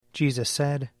Jesus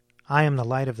said, "I am the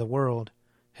light of the world.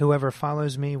 Whoever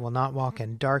follows me will not walk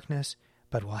in darkness,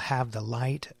 but will have the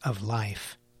light of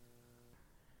life."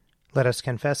 Let us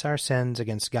confess our sins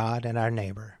against God and our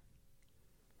neighbor.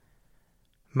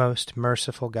 Most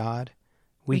merciful God,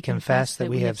 we confess that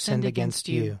we have sinned against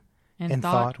you in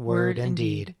thought, word, and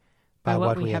deed, by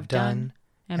what we have done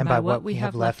and by what we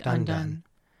have left undone.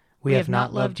 We have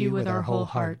not loved you with our whole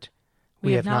heart.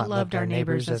 We have not loved our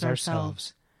neighbors as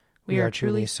ourselves. We are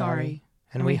truly sorry,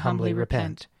 and we humbly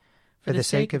repent. For the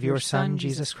sake of your Son,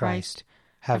 Jesus Christ,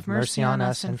 have mercy on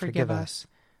us and forgive us,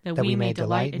 that we may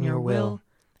delight in your will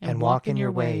and walk in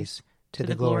your ways, to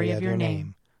the glory of your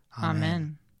name.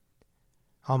 Amen.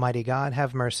 Almighty God,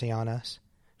 have mercy on us.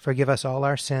 Forgive us all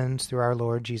our sins through our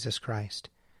Lord Jesus Christ.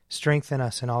 Strengthen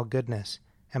us in all goodness,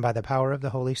 and by the power of the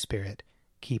Holy Spirit,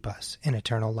 keep us in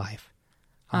eternal life.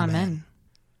 Amen.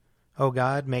 O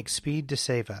God, make speed to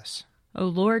save us. O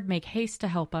Lord, make haste to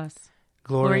help us.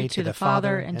 Glory to the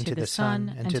Father, and to the Son,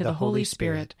 and to the Holy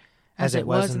Spirit, as it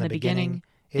was in the beginning,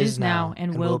 is now,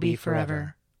 and will be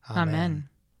forever. Amen.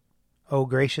 O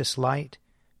gracious light,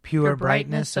 pure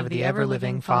brightness of the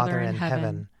ever-living Father in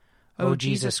heaven, O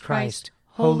Jesus Christ,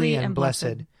 holy and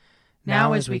blessed,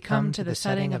 now as we come to the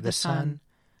setting of the sun,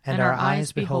 and our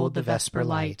eyes behold the vesper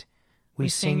light, we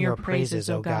sing your praises,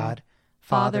 O God,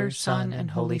 Father, Son,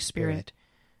 and Holy Spirit.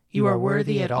 You are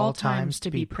worthy at all times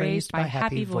to be praised by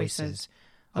happy voices,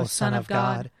 O Son of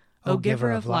God, O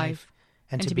Giver of life,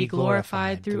 and to be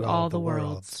glorified through all the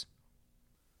worlds.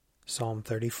 Psalm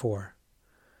 34.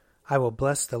 I will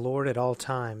bless the Lord at all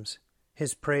times.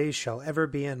 His praise shall ever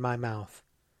be in my mouth.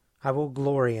 I will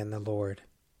glory in the Lord.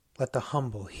 Let the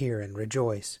humble hear and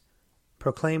rejoice.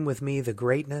 Proclaim with me the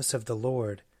greatness of the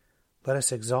Lord. Let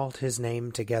us exalt his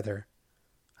name together.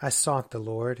 I sought the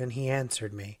Lord, and he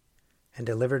answered me, and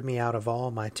delivered me out of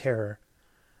all my terror.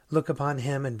 Look upon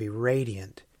him and be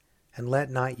radiant, and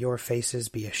let not your faces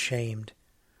be ashamed.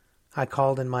 I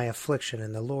called in my affliction,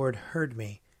 and the Lord heard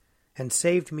me, and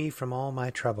saved me from all my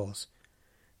troubles.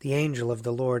 The angel of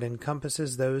the Lord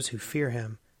encompasses those who fear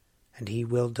him, and he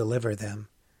will deliver them.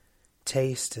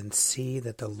 Taste and see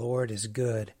that the Lord is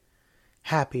good.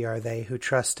 Happy are they who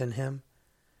trust in him.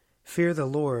 Fear the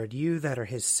Lord, you that are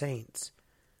his saints,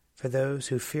 for those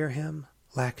who fear him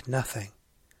lack nothing.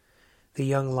 The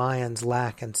young lions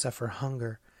lack and suffer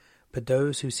hunger, but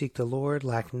those who seek the Lord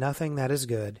lack nothing that is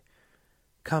good.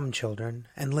 Come, children,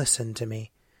 and listen to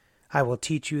me. I will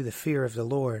teach you the fear of the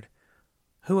Lord.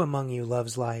 Who among you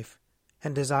loves life,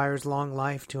 and desires long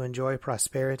life to enjoy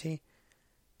prosperity?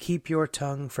 Keep your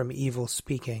tongue from evil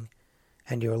speaking,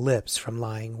 and your lips from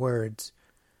lying words.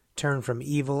 Turn from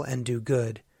evil and do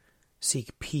good.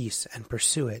 Seek peace and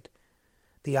pursue it.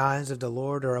 The eyes of the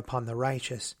Lord are upon the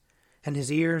righteous, and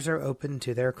his ears are open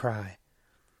to their cry.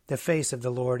 The face of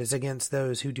the Lord is against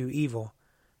those who do evil,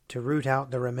 to root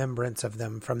out the remembrance of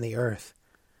them from the earth.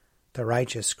 The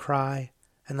righteous cry,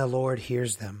 and the Lord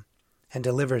hears them, and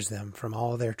delivers them from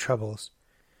all their troubles.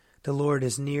 The Lord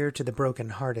is near to the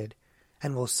broken-hearted,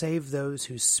 and will save those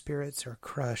whose spirits are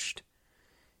crushed.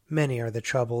 Many are the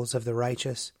troubles of the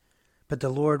righteous, but the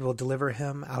Lord will deliver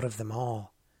him out of them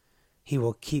all. He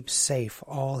will keep safe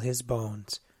all his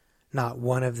bones. Not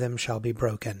one of them shall be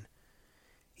broken.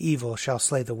 Evil shall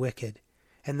slay the wicked,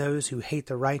 and those who hate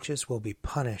the righteous will be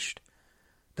punished.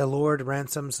 The Lord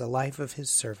ransoms the life of his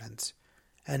servants,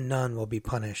 and none will be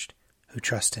punished who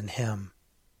trust in him.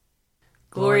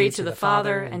 Glory to the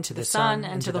Father, and to the Son,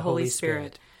 and to the Holy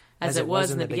Spirit, as it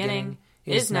was in the beginning,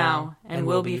 is now, and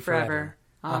will be forever.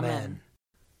 Amen.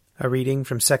 A reading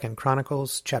from 2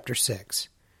 Chronicles, chapter 6.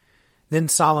 Then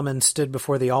Solomon stood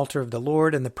before the altar of the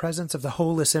Lord in the presence of the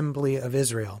whole assembly of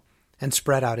Israel, and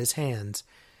spread out his hands.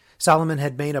 Solomon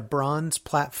had made a bronze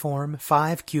platform,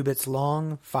 5 cubits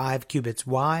long, 5 cubits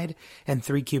wide, and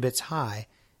 3 cubits high,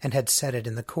 and had set it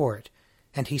in the court,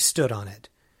 and he stood on it.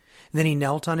 Then he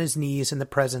knelt on his knees in the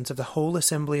presence of the whole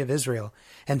assembly of Israel,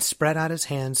 and spread out his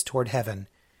hands toward heaven.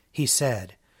 He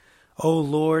said, O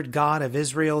Lord God of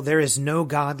Israel, there is no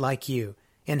God like you,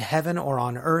 in heaven or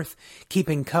on earth,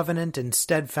 keeping covenant and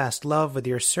steadfast love with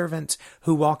your servants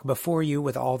who walk before you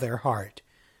with all their heart.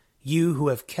 You who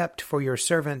have kept for your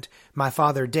servant, my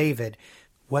father David,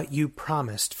 what you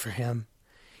promised for him.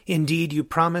 Indeed, you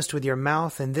promised with your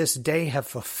mouth, and this day have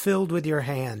fulfilled with your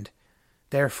hand.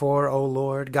 Therefore, O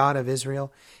Lord, God of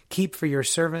Israel, keep for your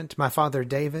servant, my father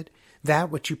David,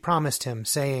 that which you promised him,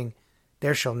 saying,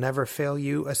 There shall never fail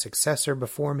you a successor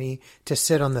before me to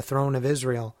sit on the throne of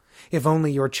Israel, if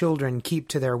only your children keep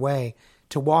to their way,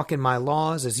 to walk in my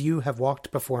laws as you have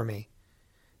walked before me.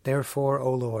 Therefore,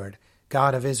 O Lord,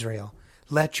 God of Israel,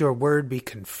 let your word be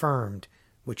confirmed,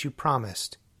 which you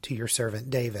promised to your servant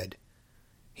David.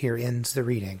 Here ends the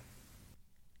reading.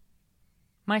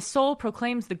 My soul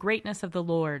proclaims the greatness of the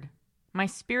Lord. My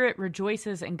spirit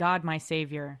rejoices in God my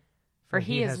Savior, for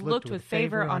he has looked with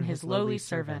favor on his lowly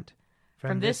servant.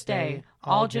 From this day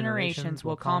all generations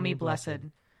will call me blessed.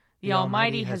 The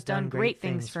Almighty has done great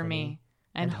things for me,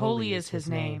 and holy is his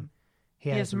name. He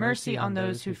has mercy on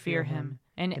those who fear him,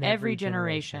 in every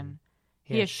generation.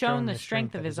 He has shown the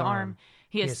strength of his arm.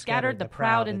 He has scattered the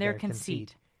proud in their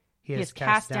conceit. He has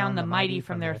cast down the mighty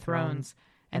from their thrones,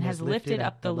 and has lifted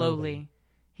up the lowly.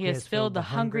 He has filled the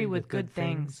hungry with good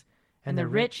things, and the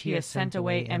rich he has sent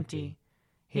away empty.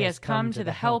 He has come to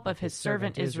the help of his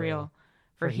servant Israel,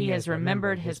 for he has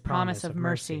remembered his promise of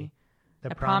mercy,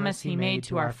 the promise he made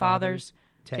to our fathers,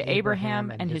 to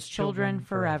Abraham and his children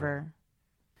forever.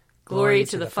 Glory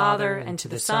to the Father, and to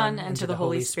the Son, and to the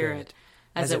Holy Spirit,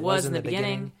 as it was in the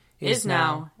beginning, is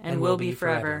now, and will be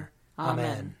forever.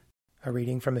 Amen. A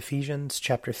reading from Ephesians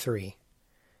chapter 3.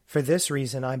 For this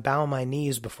reason I bow my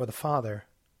knees before the Father,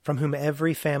 from whom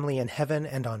every family in heaven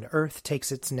and on earth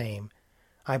takes its name.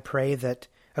 I pray that,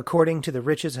 according to the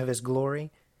riches of his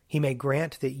glory, he may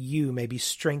grant that you may be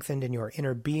strengthened in your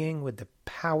inner being with the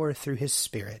power through his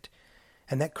Spirit,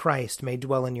 and that Christ may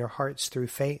dwell in your hearts through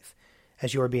faith,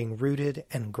 as you are being rooted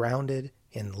and grounded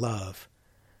in love.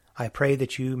 I pray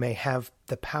that you may have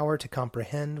the power to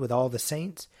comprehend with all the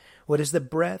saints what is the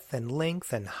breadth and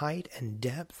length and height and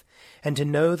depth, and to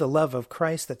know the love of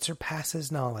Christ that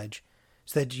surpasses knowledge,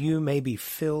 so that you may be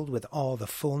filled with all the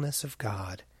fullness of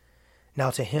God. Now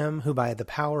to him who by the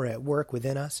power at work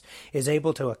within us is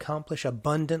able to accomplish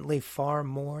abundantly far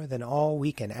more than all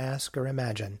we can ask or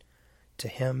imagine, to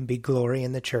him be glory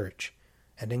in the church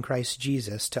and in Christ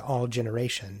Jesus to all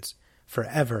generations,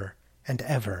 forever and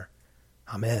ever.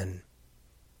 Amen.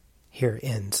 Here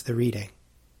ends the reading.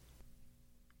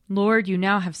 Lord, you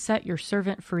now have set your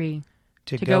servant free,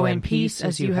 to go in peace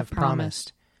as you have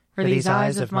promised. For these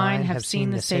eyes of mine have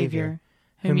seen the Savior,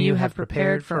 whom you have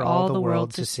prepared for all the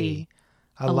world to see,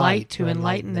 a light to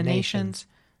enlighten the nations,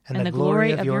 and the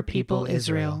glory of your people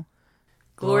Israel.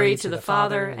 Glory to the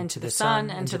Father, and to the Son,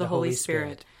 and to the Holy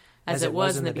Spirit, as it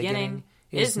was in the beginning,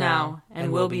 is now,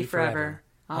 and will be forever.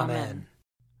 Amen.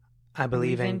 I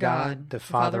believe in God, the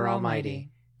Father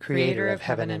Almighty, creator of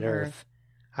heaven and earth.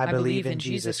 I believe in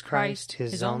Jesus Christ,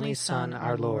 his only Son,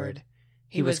 our Lord.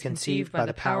 He was conceived by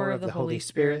the power of the Holy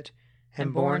Spirit,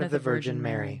 and born of the Virgin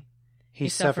Mary. He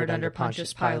suffered under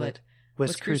Pontius Pilate,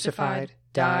 was crucified,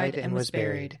 died, and was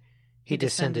buried. He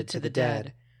descended to the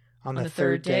dead. On the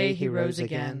third day he rose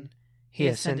again. He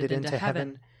ascended into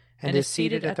heaven, and is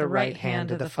seated at the right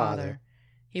hand of the Father.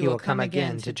 He will come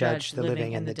again to judge the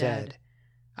living and the dead.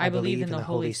 I believe in the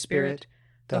Holy Spirit,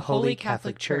 the Holy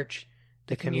Catholic Church,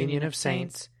 the communion of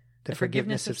saints, the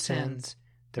forgiveness of sins,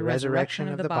 the resurrection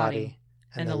of the body,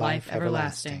 and the life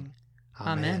everlasting.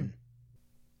 Amen.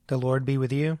 The Lord be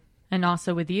with you. And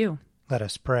also with you. Let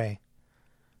us pray.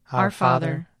 Our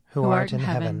Father, who art in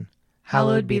heaven,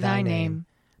 hallowed be thy name.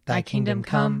 Thy kingdom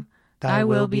come, thy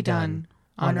will be done,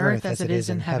 on earth as it is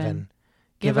in heaven.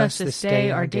 Give us this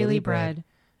day our daily bread,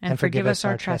 and forgive us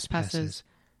our trespasses,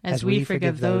 as we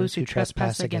forgive those who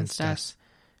trespass against us.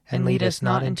 And lead us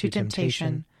not into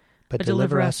temptation, but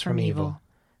deliver us from evil.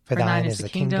 For thine is the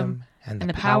kingdom, and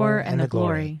the power, and the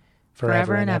glory,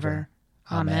 forever and ever.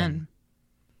 Amen.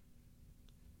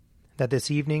 That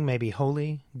this evening may be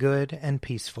holy, good, and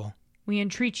peaceful. We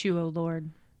entreat you, O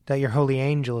Lord. That your holy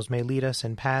angels may lead us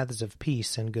in paths of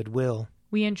peace and goodwill.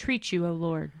 We entreat you, O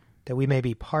Lord. That we may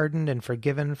be pardoned and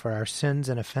forgiven for our sins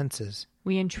and offenses.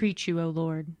 We entreat you, O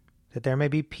Lord. That there may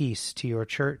be peace to your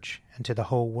church and to the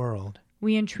whole world.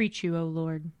 We entreat you, O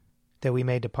Lord. That we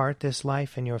may depart this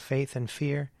life in your faith and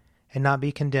fear, and not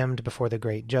be condemned before the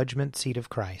great judgment seat of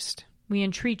Christ. We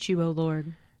entreat you, O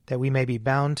Lord. That we may be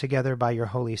bound together by your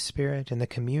Holy Spirit in the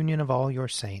communion of all your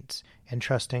saints,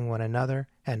 entrusting one another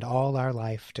and all our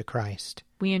life to Christ.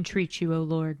 We entreat you, O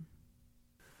Lord.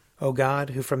 O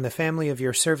God, who from the family of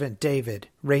your servant David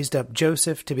raised up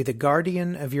Joseph to be the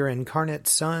guardian of your incarnate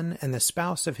Son and the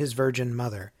spouse of his Virgin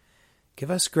Mother, give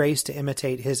us grace to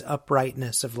imitate his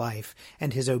uprightness of life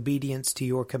and his obedience to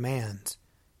your commands.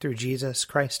 Through Jesus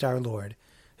Christ our Lord,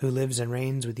 who lives and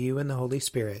reigns with you in the Holy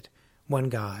Spirit, one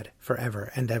God,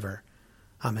 forever and ever.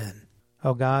 Amen.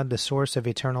 O God, the source of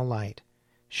eternal light,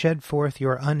 shed forth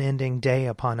your unending day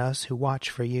upon us who watch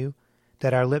for you,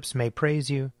 that our lips may praise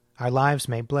you, our lives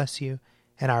may bless you,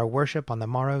 and our worship on the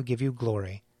morrow give you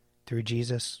glory. Through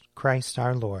Jesus Christ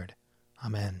our Lord.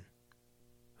 Amen.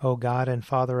 O God and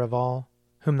Father of all,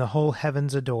 whom the whole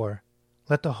heavens adore,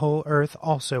 let the whole earth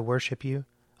also worship you,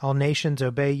 all nations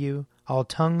obey you, all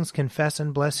tongues confess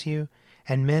and bless you,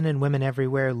 and men and women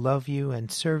everywhere love you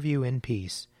and serve you in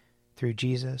peace. Through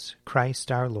Jesus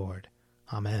Christ our Lord.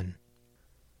 Amen.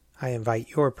 I invite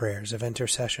your prayers of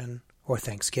intercession or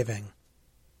thanksgiving.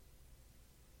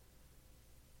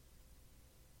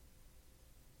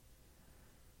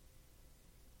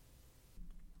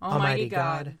 Almighty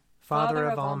God, Father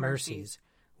of all mercies,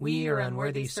 we, your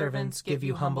unworthy servants, give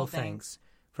you humble thanks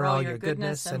for all your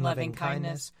goodness and loving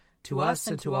kindness to us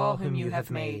and to all whom you have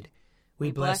made.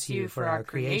 We bless you for our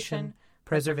creation,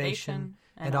 preservation,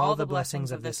 and all the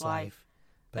blessings of this life,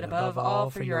 but above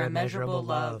all for your immeasurable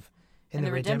love in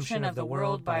the redemption of the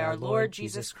world by our Lord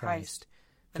Jesus Christ,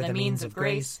 for the means of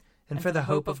grace and for the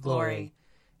hope of glory.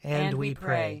 And we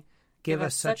pray, give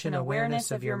us such an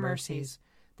awareness of your mercies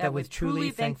that with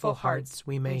truly thankful hearts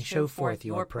we may show forth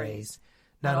your praise,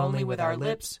 not only with our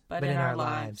lips, but in our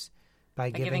lives, by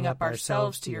giving up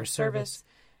ourselves to your service,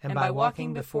 and by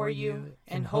walking before you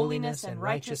in holiness and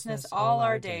righteousness all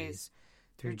our days,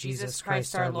 through Jesus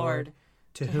Christ our Lord,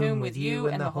 to whom with you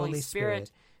and the Holy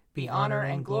Spirit be honor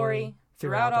and glory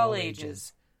throughout all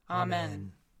ages.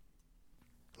 Amen.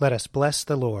 Let us bless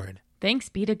the Lord. Thanks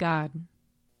be to God.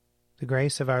 The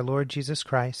grace of our Lord Jesus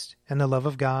Christ, and the love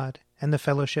of God, and the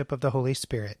fellowship of the Holy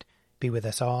Spirit be with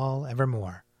us all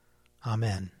evermore.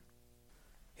 Amen.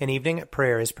 An Evening at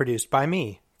Prayer is produced by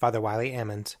me, Father Wiley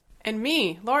Ammons. And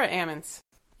me, Laura Ammons.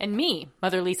 And me,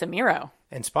 Mother Lisa Miro.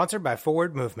 And sponsored by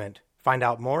Forward Movement. Find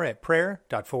out more at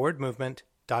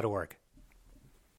prayer.forwardmovement.org.